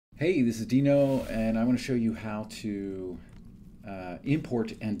Hey, this is Dino, and I want to show you how to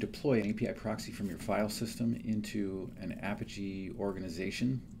import and deploy an API proxy from your file system into an Apigee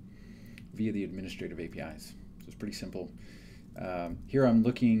organization via the administrative APIs. So it's pretty simple. Here I'm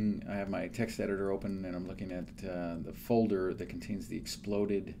looking, I have my text editor open, and I'm looking at the folder that contains the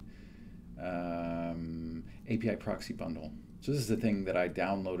exploded API proxy bundle. So this is the thing that I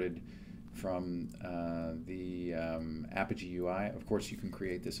downloaded from the Apigee UI. Of course, you can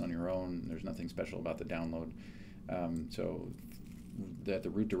create this on your own. There's nothing special about the download. So at the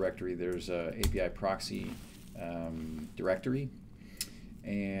root directory, there's a API proxy directory.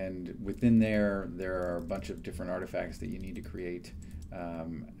 And within there are a bunch of different artifacts that you need to create.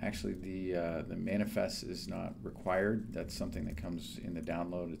 Actually, the manifest is not required. That's something that comes in the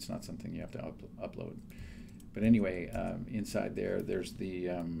download. It's not something you have to upload. But anyway, inside there's the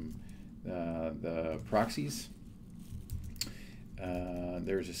proxies.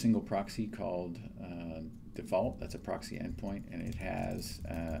 There's a single proxy called default. That's a proxy endpoint, and it has,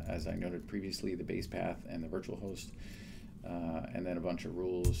 as I noted previously, the base path and the virtual host, and then a bunch of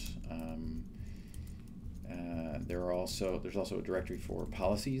rules. There's also a directory for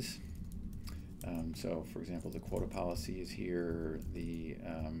policies. So, for example, the quota policy is here. The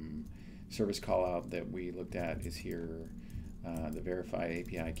service callout that we looked at is here. The verified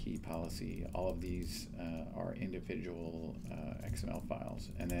API key policy. All of these are individual XML files.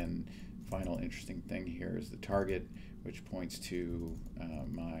 And then final interesting thing here is the target, which points to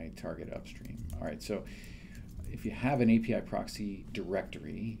my target upstream. All right, so if you have an API proxy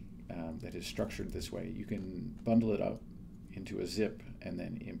directory that is structured this way, you can bundle it up into a zip and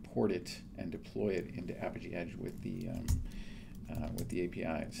then import it and deploy it into Apigee EDGE with the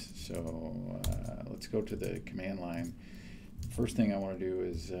APIs. So let's go to the command line. First thing I want to do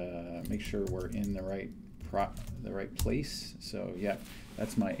is make sure we're in the right place. So yeah,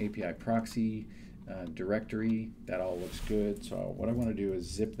 that's my API proxy directory. That all looks good. So what I want to do is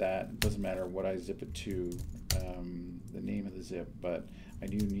zip that. It doesn't matter what I zip it to, the name of the zip, but I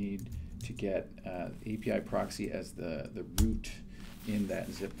do need to get API proxy as the root in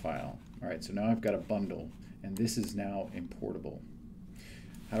that zip file. All right, so now I've got a bundle, and this is now importable.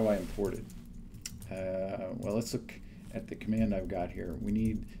 How do I import it? Well, let's look at the command I've got here. We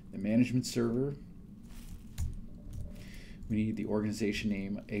need the management server. We need the organization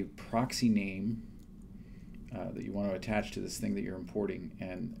name, a proxy name that you want to attach to this thing that you're importing,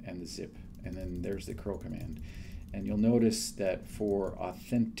 and the zip. And then there's the curl command. And you'll notice that for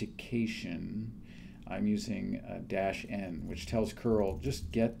authentication, I'm using -n, which tells curl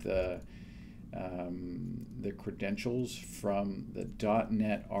just get the credentials from the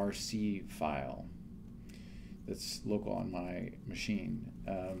 .NET RC file that's local on my machine.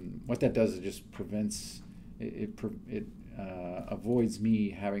 What that does is just prevents it avoids me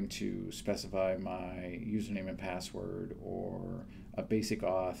having to specify my username and password or a basic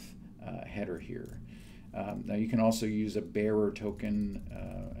auth header here. Now you can also use a bearer token,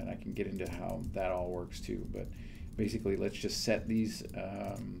 and I can get into how that all works too. But basically, let's just set these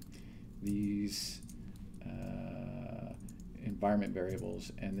environment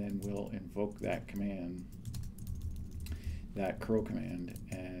variables, and then we'll invoke that command, that curl command,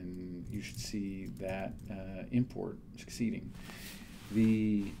 and you should see that import succeeding.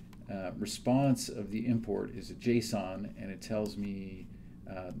 The response of the import is a JSON, and it tells me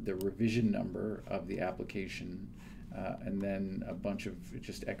the revision number of the application, and then it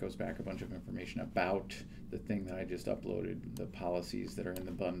just echoes back a bunch of information about the thing that I just uploaded, the policies that are in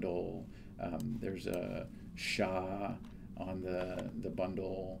the bundle. There's a SHA on the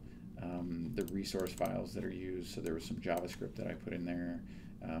bundle, the resource files that are used. So there was some JavaScript that I put in there,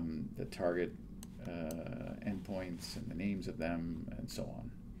 the target endpoints and the names of them, and so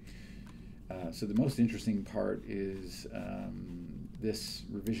on. So the most interesting part is this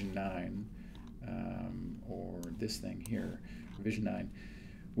revision 9, or this thing here, revision 9,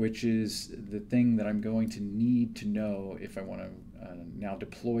 which is the thing that I'm going to need to know if I want to now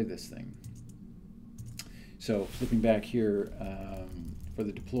deploy this thing. So flipping back here, for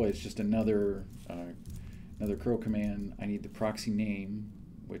the deploy, it's just another curl command. I need the proxy name,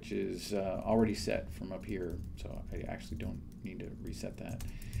 which is already set from up here, so I actually don't need to reset that.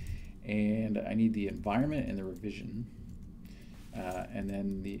 And I need the environment and the revision. And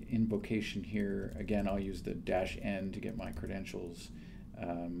then the invocation here, again, I'll use the -n to get my credentials.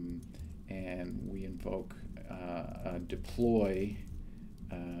 And we invoke a deploy,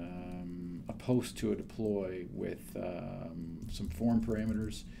 a post to a deploy with some form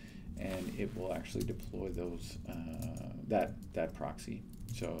parameters, and it will actually deploy those that proxy.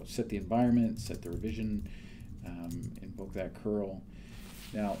 So set the environment, set the revision, invoke that curl.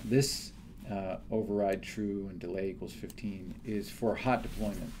 Now this override true and delay equals 15 is for hot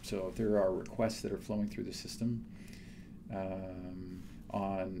deployment. So if there are requests that are flowing through the system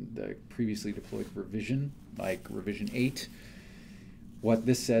on the previously deployed revision, like revision 8, what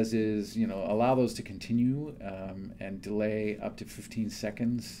this says is, allow those to continue and delay up to 15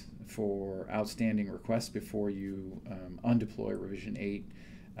 seconds for outstanding requests before you undeploy revision 8.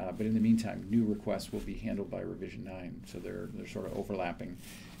 But in the meantime, new requests will be handled by revision 9, so they're sort of overlapping.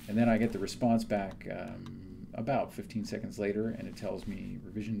 And then I get the response back about 15 seconds later, and it tells me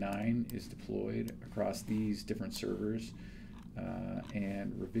revision 9 is deployed across these different servers,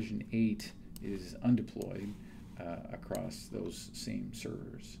 and revision 8 is undeployed across those same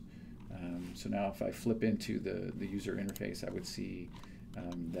servers. So now if I flip into the user interface, I would see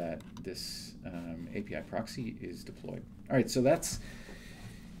that this API proxy is deployed. All right, so that's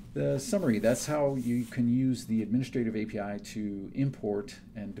the summary. That's how you can use the administrative API to import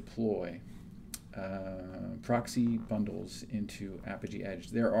and deploy proxy bundles into Apigee EDGE.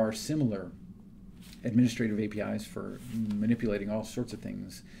 There are similar administrative APIs for manipulating all sorts of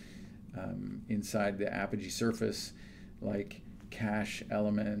things inside the Apigee surface, like cache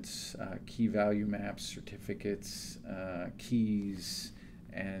elements, key value maps, certificates, keys,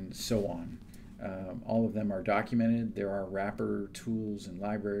 and so on. All of them are documented. There are wrapper tools and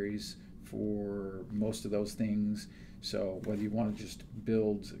libraries for most of those things. So whether you want to just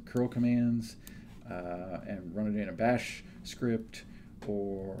build curl commands and run it in a bash script,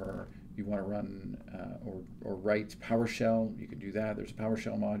 or you want to run or write PowerShell, you can do that. There's a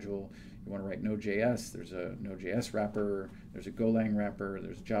PowerShell module. You want to write Node.js, there's a Node.js wrapper, there's a Golang wrapper,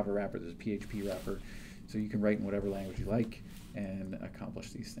 there's a Java wrapper, there's a PHP wrapper. So you can write in whatever language you like and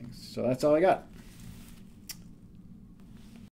accomplish these things. So that's all I got.